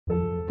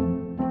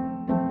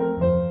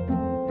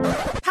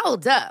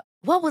Hold up.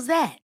 What was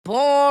that?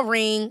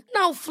 Boring.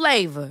 No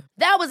flavor.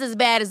 That was as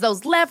bad as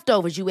those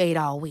leftovers you ate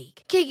all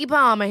week. Keke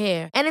Palmer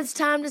here, and it's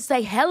time to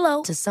say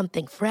hello to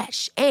something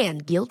fresh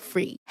and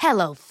guilt-free.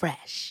 Hello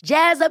Fresh.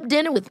 Jazz up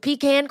dinner with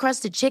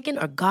pecan-crusted chicken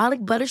or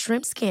garlic butter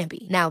shrimp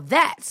scampi. Now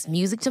that's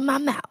music to my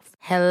mouth.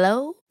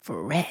 Hello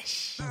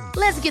Fresh.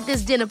 Let's get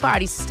this dinner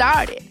party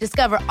started.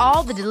 Discover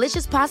all the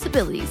delicious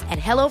possibilities at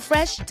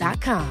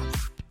hellofresh.com.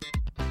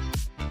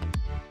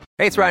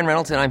 Hey, it's Ryan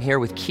Reynolds, and I'm here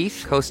with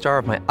Keith, co-star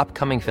of my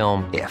upcoming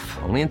film, If,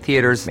 only in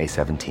theaters May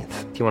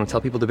 17th. Do you want to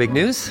tell people the big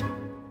news?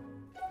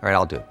 All right,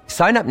 I'll do it.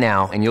 Sign up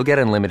now and you'll get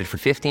unlimited for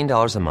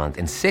 $15 a month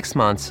and 6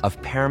 months of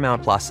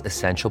Paramount Plus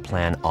Essential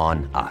Plan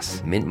on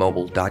us.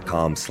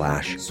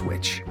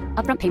 MintMobile.com/switch.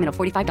 Upfront payment of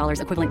 $45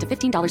 equivalent to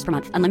 $15 per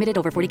month. Unlimited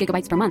over 40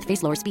 gigabytes per month.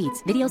 Face lower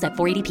speeds. Videos at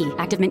 480p.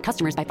 Active Mint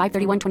customers by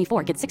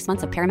 531.24 get 6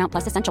 months of Paramount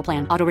Plus Essential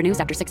Plan. Auto renews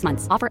after 6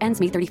 months. Offer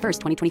ends May 31st,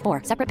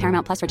 2024. Separate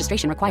Paramount Plus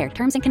registration required.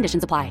 Terms and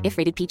conditions apply if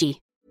rated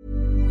PG.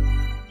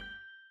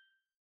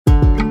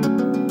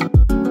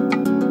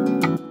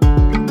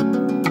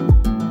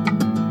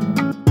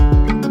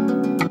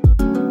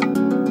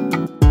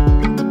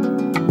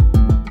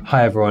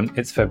 Hi everyone,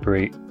 it's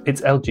February. It's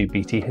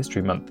LGBT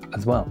History Month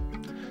as well.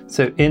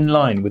 So in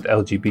line with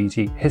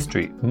LGBT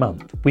History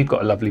Month, we've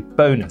got a lovely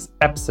bonus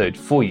episode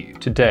for you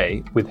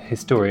today with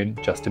historian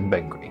Justin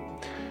Bengry.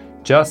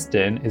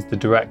 Justin is the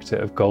director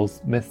of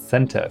Goldsmith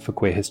Centre for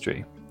Queer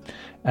History.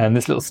 And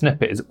this little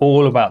snippet is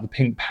all about the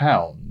pink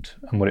pound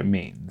and what it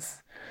means.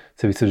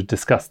 So we sort of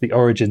discuss the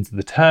origins of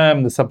the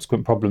term, the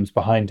subsequent problems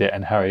behind it,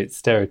 and how it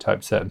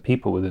stereotypes certain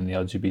people within the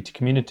LGBT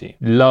community.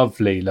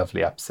 Lovely,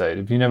 lovely episode.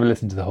 If you never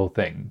listened to the whole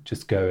thing,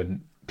 just go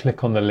and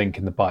click on the link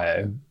in the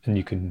bio and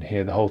you can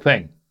hear the whole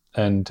thing.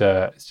 And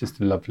it's just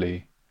a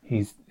lovely,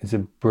 it's a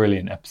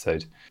brilliant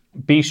episode.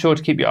 Be sure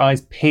to keep your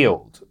eyes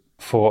peeled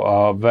for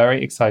our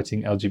very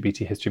exciting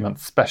LGBT History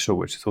Month special,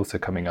 which is also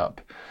coming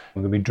up.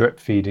 We're going to be drip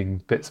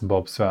feeding bits and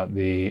bobs throughout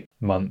the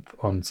month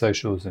on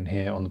socials and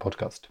here on the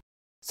podcast.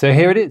 So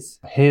here it is.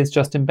 Here's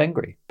Justin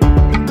Bengry.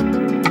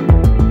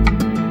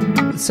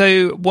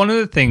 So one of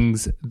the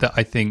things that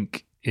I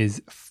think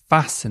is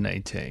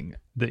fascinating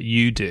that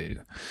you do,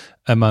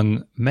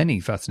 among many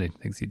fascinating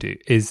things you do,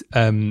 is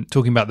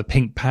talking about the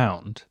pink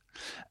pound.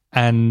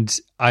 And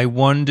I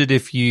wondered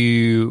if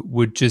you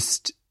would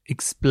just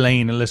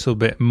explain a little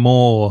bit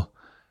more,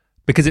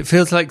 because it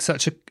feels like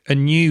such a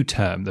new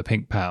term, the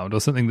pink pound,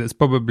 or something that's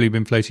probably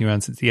been floating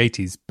around since the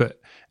 80s, but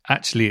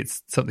actually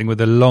it's something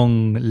with a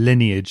long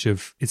lineage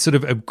of, it's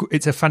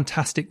a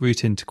fantastic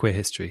route into queer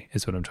history,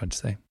 is what I'm trying to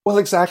say. Well,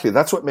 exactly.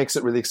 That's what makes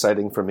it really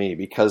exciting for me,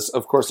 because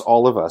of course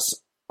all of us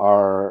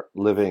are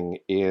living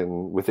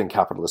within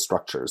capitalist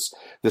structures.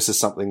 This is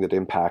something that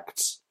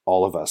impacts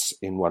all of us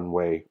in one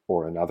way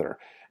or another.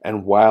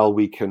 And while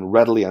we can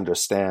readily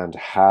understand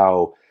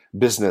how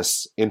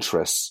business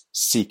interests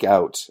seek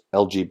out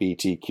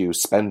LGBTQ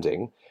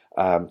spending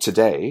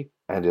today,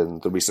 and in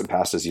the recent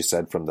past, as you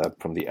said, from the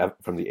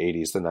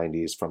 80s, the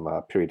 90s, from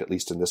a period, at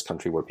least in this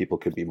country, where people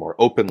could be more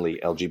openly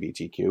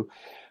LGBTQ.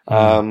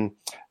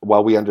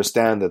 While we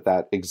understand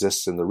that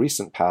exists in the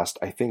recent past,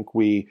 I think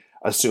we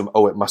assume,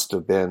 it must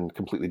have been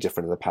completely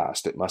different in the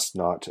past. It must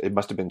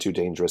have been too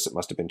dangerous. It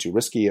must have been too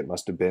risky. It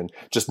must have been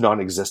just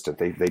non-existent.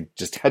 They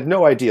just had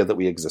no idea that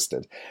we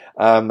existed.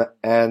 And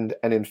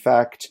in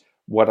fact,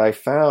 what I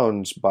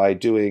found by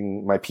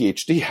doing my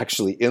PhD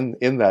actually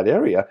in that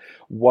area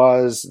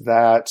was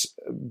that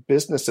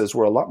businesses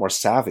were a lot more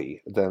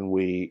savvy than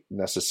we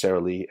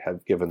necessarily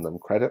have given them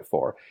credit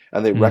for.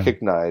 And they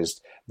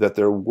recognized that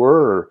there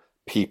were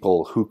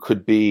people who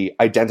could be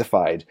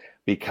identified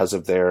because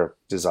of their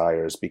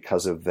desires,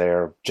 because of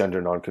their gender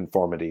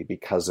nonconformity,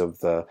 because of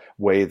the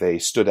way they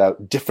stood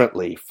out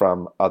differently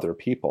from other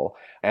people.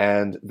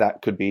 And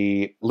that could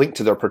be linked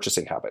to their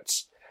purchasing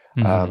habits.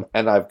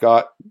 And I've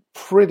got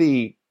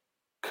pretty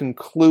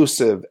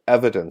conclusive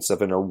evidence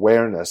of an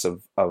awareness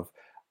of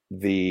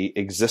the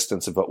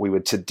existence of what we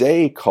would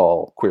today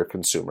call queer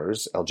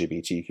consumers,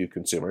 LGBTQ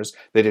consumers.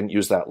 They didn't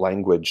use that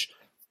language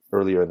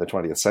earlier in the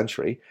 20th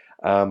century.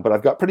 But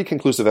I've got pretty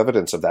conclusive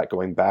evidence of that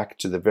going back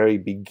to the very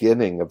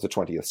beginning of the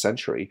 20th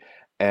century,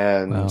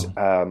 and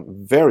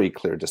very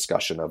clear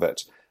discussion of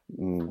it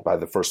by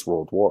the First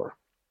World War.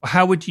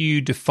 How would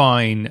you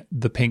define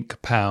the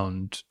pink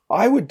pound?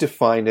 I would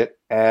define it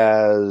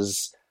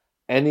as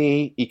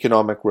any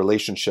economic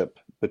relationship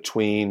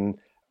between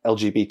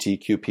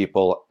LGBTQ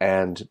people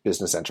and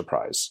business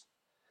enterprise.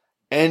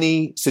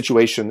 Any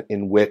situation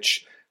in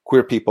which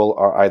queer people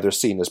are either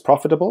seen as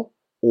profitable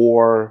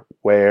or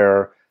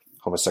where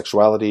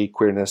homosexuality,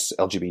 queerness,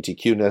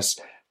 LGBTQ-ness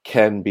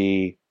can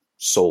be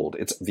sold.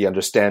 It's the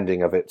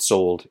understanding of it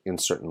sold in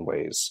certain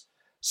ways.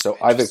 So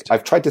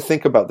I've tried to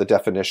think about the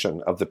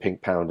definition of the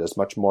pink pound as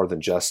much more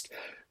than just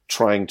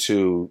trying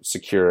to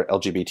secure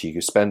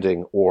LGBTQ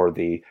spending or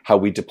how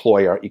we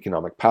deploy our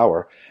economic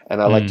power.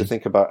 And I like to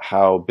think about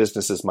how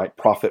businesses might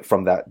profit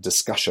from that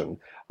discussion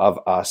of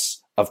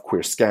us, of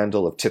queer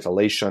scandal, of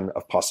titillation,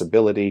 of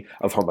possibility,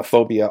 of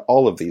homophobia,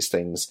 all of these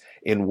things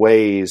in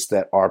ways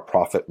that are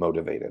profit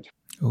motivated.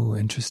 Oh,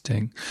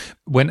 interesting.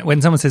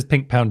 When someone says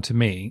pink pound to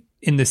me,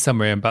 in this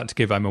summary I'm about to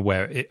give, I'm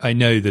aware, I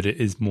know that it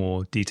is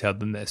more detailed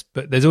than this,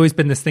 but there's always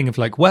been this thing of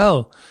like,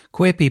 well,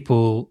 queer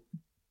people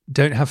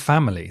don't have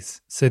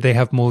families, so they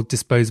have more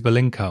disposable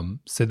income,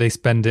 so they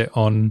spend it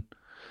on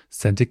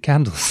scented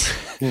candles.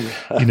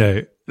 You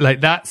know,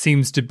 like that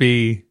seems to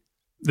be,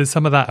 there's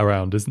some of that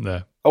around, isn't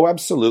there? Oh,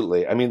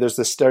 absolutely. I mean, there's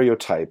this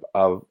stereotype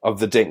of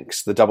the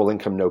dinks, the double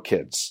income, no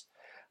kids.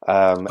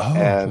 I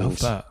love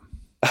that.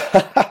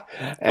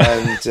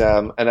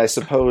 And I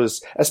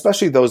suppose,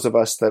 especially those of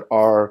us that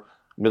are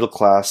middle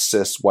class,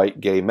 cis, white,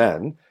 gay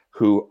men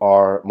who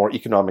are more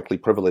economically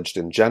privileged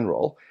in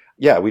general,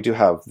 yeah, we do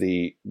have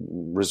the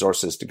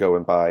resources to go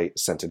and buy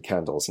scented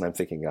candles. And I'm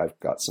thinking I've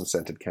got some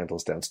scented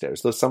candles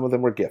downstairs, though some of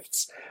them were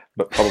gifts,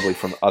 but probably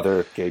from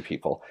other gay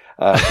people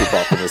who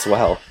bought them as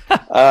well.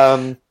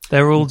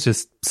 They're all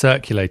just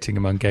circulating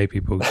among gay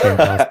people.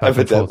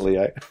 Evidently.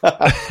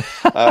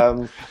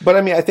 But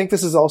I mean, I think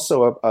this is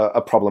also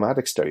a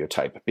problematic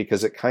stereotype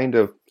because it kind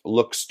of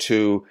looks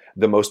to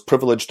the most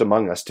privileged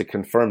among us to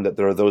confirm that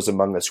there are those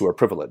among us who are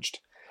privileged.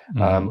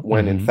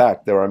 When in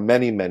fact, there are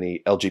many,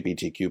 many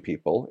LGBTQ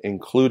people,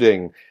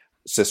 including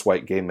cis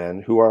white gay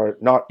men, who are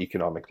not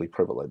economically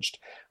privileged.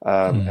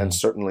 And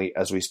certainly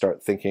as we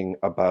start thinking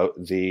about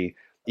the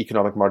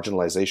economic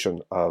marginalization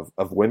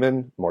of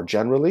women more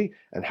generally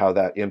and how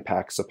that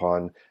impacts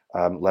upon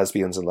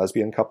lesbians and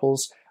lesbian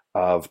couples,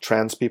 of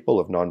trans people,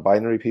 of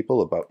non-binary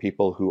people, about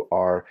people who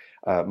are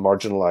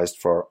marginalized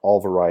for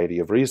all variety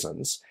of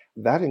reasons,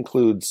 that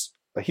includes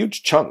a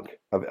huge chunk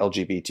of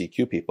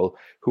LGBTQ people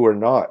who are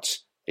not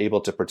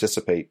able to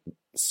participate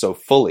so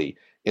fully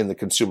in the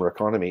consumer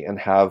economy and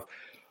have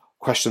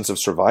questions of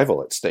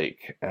survival at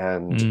stake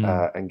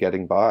and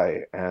getting by.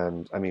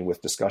 And I mean,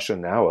 with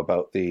discussion now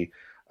about the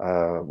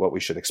what we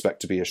should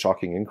expect to be a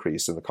shocking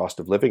increase in the cost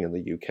of living in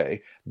the UK,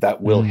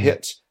 that will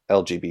hit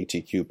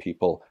LGBTQ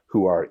people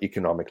who are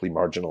economically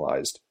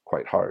marginalized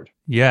quite hard.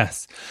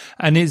 Yes.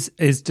 And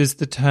does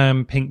the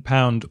term pink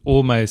pound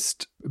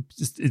almost,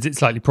 is it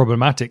slightly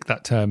problematic,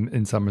 that term,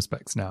 in some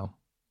respects now?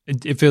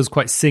 It feels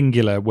quite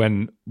singular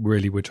when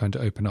really we're trying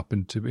to open up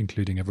into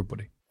including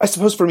everybody. I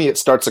suppose for me, it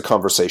starts a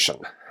conversation.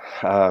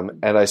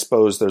 And I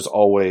suppose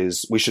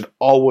we should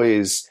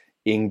always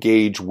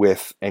engage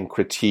with and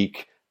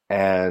critique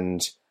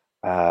and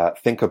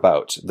think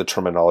about the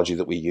terminology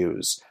that we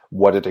use,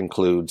 what it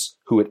includes,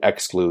 who it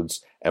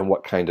excludes, and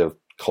what kind of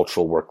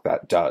cultural work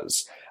that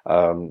does.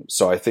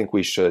 So I think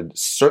we should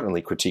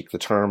certainly critique the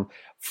term.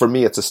 For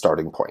me, it's a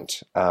starting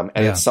point.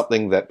 It's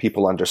something that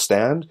people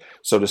understand.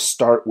 So to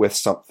start with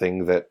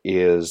something that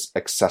is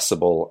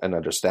accessible and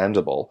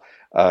understandable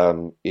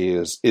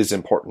is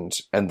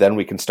important. And then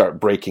we can start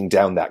breaking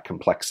down that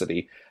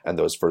complexity and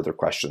those further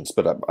questions.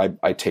 But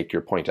I take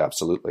your point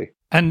absolutely.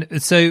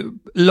 And so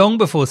long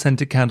before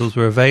scented candles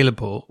were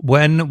available,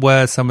 when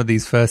were some of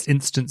these first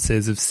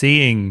instances of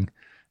seeing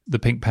the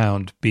pink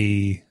pound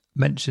be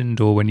mentioned,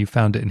 or when you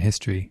found it in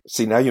history?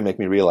 See, now you make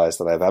me realize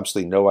that I have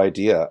absolutely no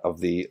idea of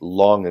the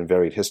long and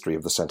varied history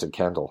of the scented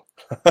candle.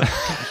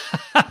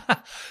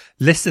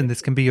 Listen,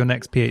 this can be your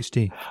next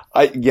PhD.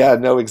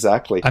 No,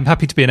 exactly. I'm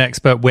happy to be an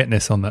expert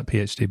witness on that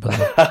PhD, by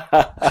the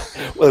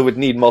way. Well, it would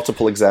need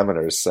multiple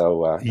examiners,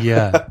 so...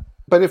 Yeah.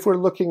 But if we're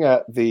looking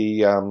at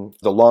the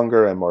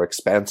longer and more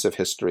expansive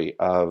history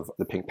of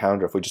the pink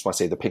pound, or if we just want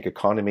to say the pink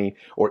economy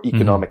or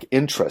economic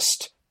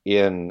interest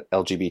in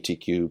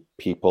LGBTQ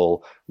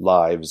people,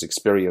 lives,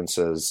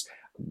 experiences,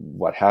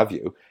 what have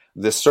you,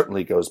 this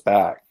certainly goes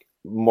back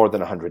more than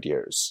 100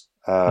 years.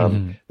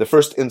 The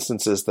first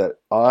instances that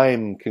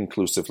I'm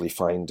conclusively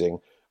finding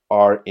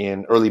are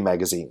in early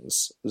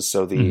magazines.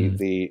 So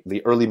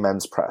the early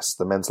men's press,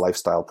 the men's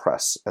lifestyle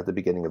press at the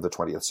beginning of the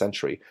 20th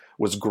century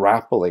was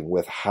grappling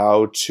with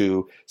how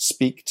to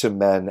speak to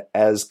men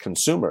as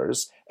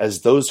consumers,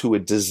 as those who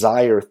would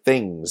desire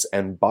things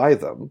and buy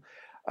them,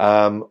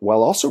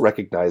 while also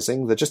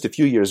recognizing that just a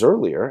few years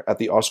earlier at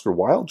the Oscar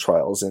Wilde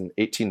trials in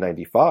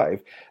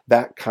 1895,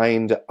 that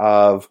kind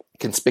of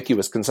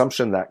conspicuous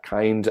consumption, that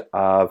kind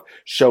of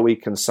showy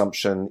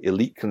consumption,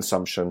 elite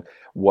consumption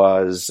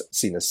was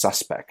seen as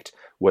suspect,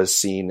 was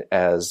seen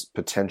as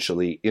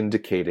potentially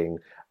indicating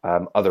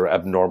other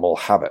abnormal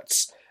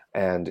habits.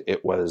 And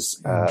it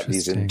was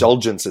these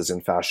indulgences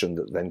in fashion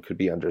that then could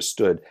be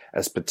understood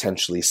as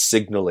potentially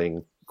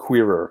signaling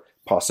queerer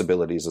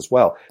possibilities as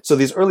well. So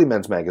these early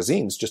men's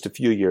magazines, just a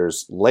few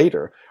years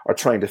later, are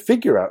trying to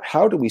figure out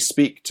how do we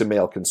speak to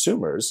male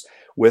consumers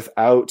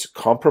without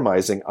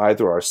compromising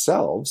either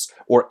ourselves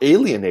or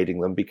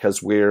alienating them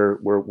because we're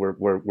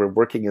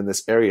working in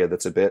this area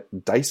that's a bit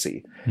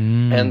dicey.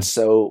 And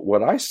so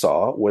what I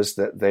saw was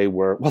that they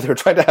were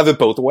trying to have it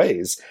both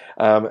ways.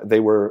 They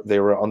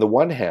were on the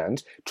one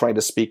hand trying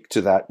to speak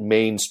to that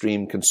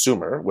mainstream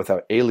consumer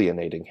without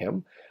alienating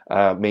him,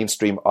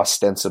 mainstream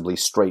ostensibly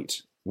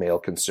straight male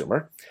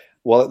consumer,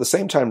 while at the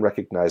same time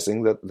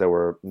recognizing that there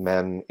were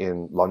men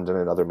in London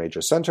and other major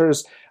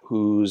centers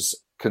whose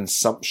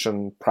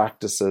consumption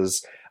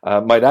practices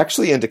might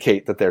actually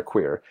indicate that they're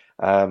queer,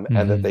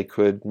 and that they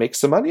could make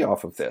some money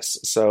off of this.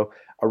 So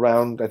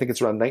I think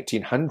it's around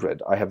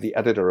 1900, I have the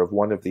editor of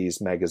one of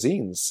these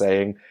magazines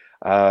saying,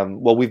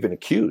 well, we've been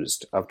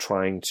accused of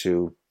trying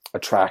to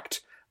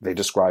attract, they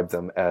describe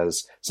them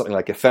as something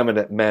like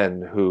effeminate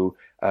men who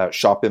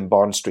shop in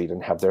Bond Street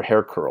and have their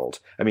hair curled.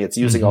 I mean, it's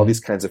using all these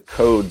kinds of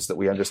codes that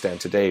we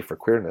understand today for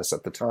queerness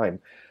at the time.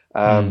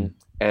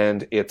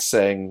 And it's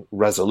saying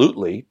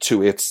resolutely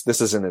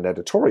this is in an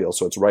editorial,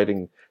 so it's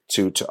writing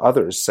to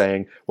others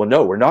saying, well,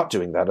 no, we're not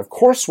doing that. Of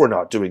course we're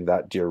not doing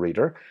that, dear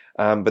reader.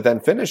 But then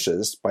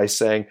finishes by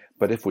saying,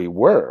 but if we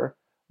were,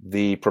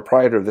 the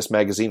proprietor of this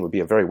magazine would be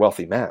a very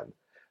wealthy man.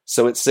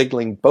 So it's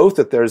signaling both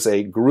that there's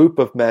a group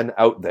of men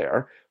out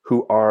there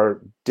who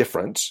are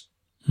different,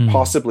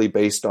 possibly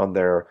based on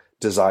their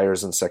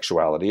desires and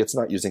sexuality. It's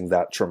not using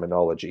that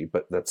terminology,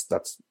 but that's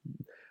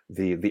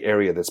the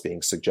area that's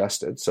being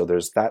suggested. So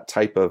there's that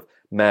type of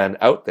man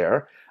out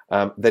there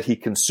that he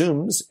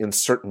consumes in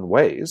certain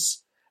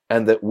ways,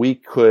 and that we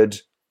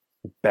could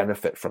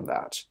benefit from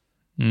that.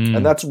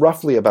 And that's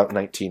roughly about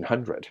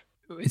 1900.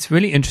 It's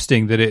really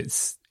interesting that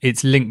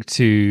it's linked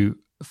to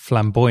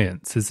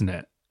flamboyance, isn't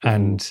it?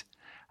 And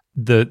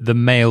the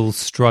male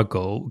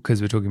struggle,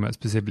 because we're talking about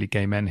specifically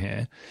gay men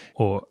here,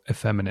 or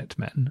effeminate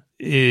men,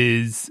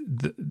 is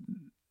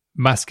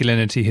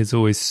masculinity has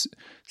always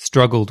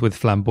struggled with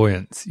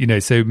flamboyance.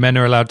 So men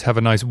are allowed to have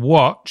a nice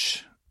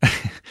watch,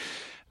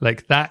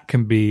 like that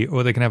can be,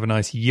 or they can have a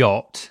nice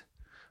yacht,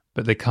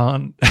 but they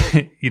can't,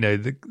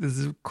 this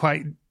is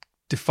quite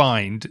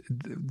defined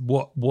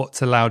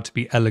what's allowed to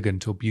be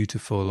elegant or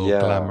beautiful or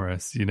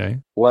glamorous,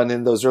 Well, and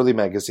in those early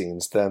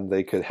magazines, then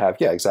they could have,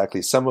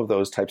 exactly. Some of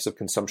those types of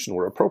consumption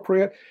were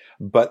appropriate,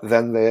 but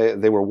then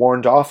they were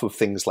warned off of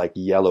things like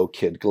yellow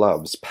kid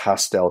gloves,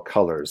 pastel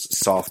colors,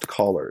 soft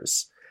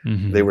collars.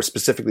 They were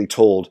specifically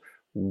told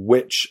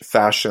which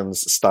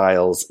fashions,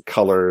 styles,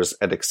 colors,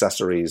 and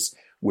accessories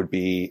would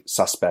be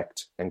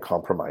suspect and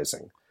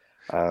compromising.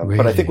 Really?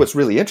 But I think what's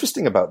really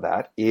interesting about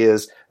that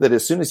is that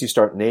as soon as you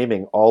start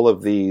naming all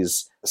of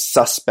these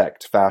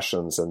suspect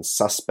fashions and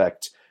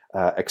suspect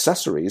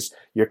accessories,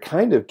 you're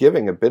kind of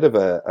giving a bit of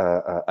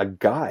a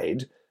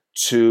guide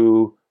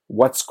to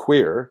what's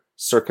queer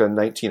circa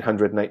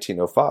 1900,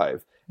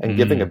 1905, and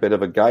giving a bit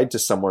of a guide to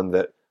someone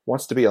that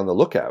wants to be on the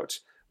lookout.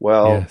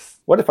 Well,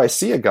 what if I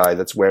see a guy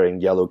that's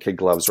wearing yellow kid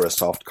gloves or a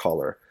soft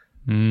collar?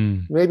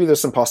 Maybe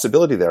there's some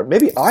possibility there.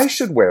 Maybe I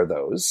should wear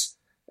those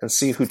and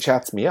see who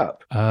chats me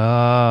up.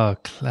 Ah,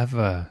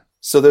 clever.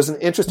 So there's an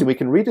interesting, we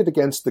can read it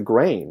against the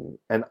grain.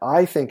 And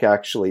I think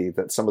actually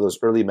that some of those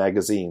early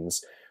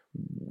magazines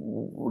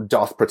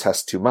doth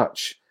protest too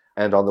much.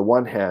 And on the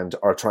one hand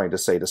are trying to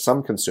say to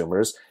some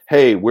consumers,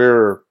 hey,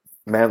 we're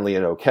manly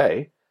and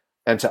okay.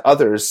 And to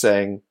others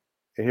saying,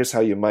 here's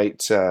how you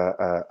might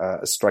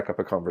strike up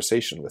a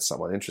conversation with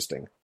someone.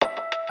 Interesting.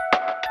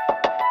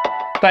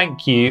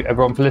 Thank you,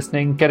 everyone, for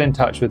listening. Get in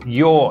touch with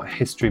your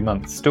History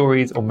Month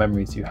stories or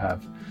memories you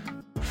have.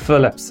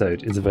 Full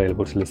episode is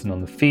available to listen on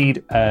the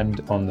feed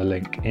and on the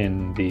link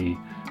in the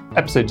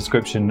episode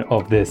description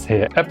of this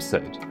here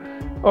episode.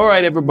 All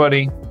right,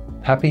 everybody.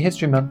 Happy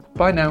History Month.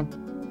 Bye now.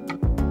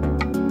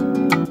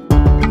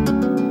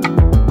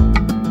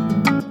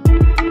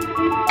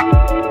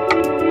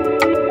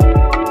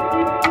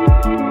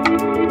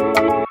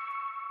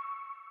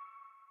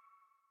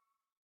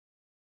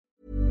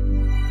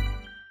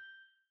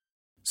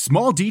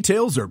 Small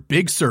details are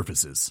big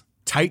surfaces.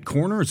 Tight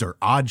corners are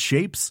odd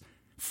shapes.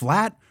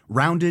 Flat,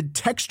 rounded,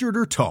 textured,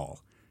 or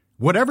tall.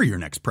 Whatever your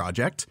next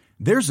project,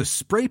 there's a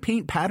spray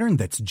paint pattern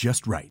that's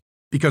just right.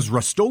 Because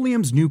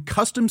Rust-Oleum's new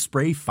Custom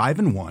Spray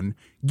 5-in-1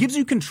 gives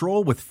you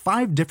control with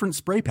 5 different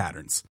spray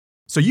patterns.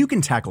 So you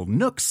can tackle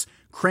nooks,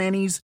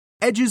 crannies,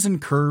 edges,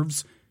 and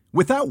curves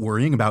without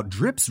worrying about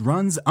drips,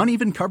 runs,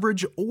 uneven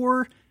coverage,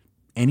 or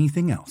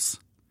anything else.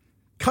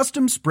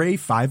 Custom Spray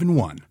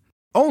 5-in-1.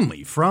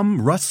 Only from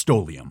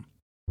Rust-Oleum.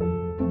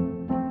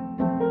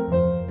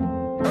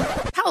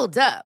 Hold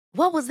up.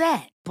 What was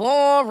that?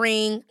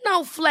 Boring.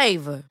 No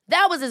flavor.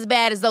 That was as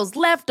bad as those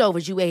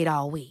leftovers you ate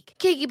all week.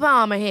 Keke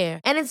Palmer here,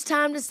 and it's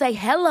time to say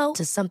hello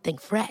to something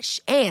fresh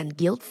and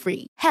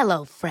guilt-free.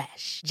 Hello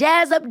Fresh.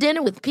 Jazz up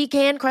dinner with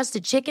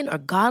pecan-crusted chicken or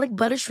garlic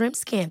butter shrimp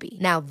scampi.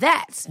 Now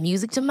that's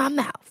music to my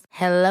mouth.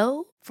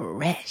 Hello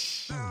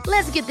Fresh.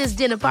 Let's get this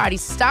dinner party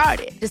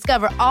started.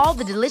 Discover all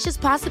the delicious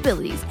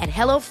possibilities at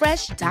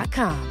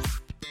HelloFresh.com.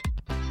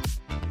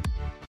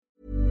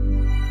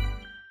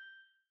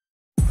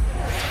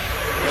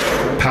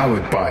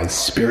 Powered by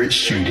Spirit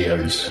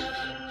Studios.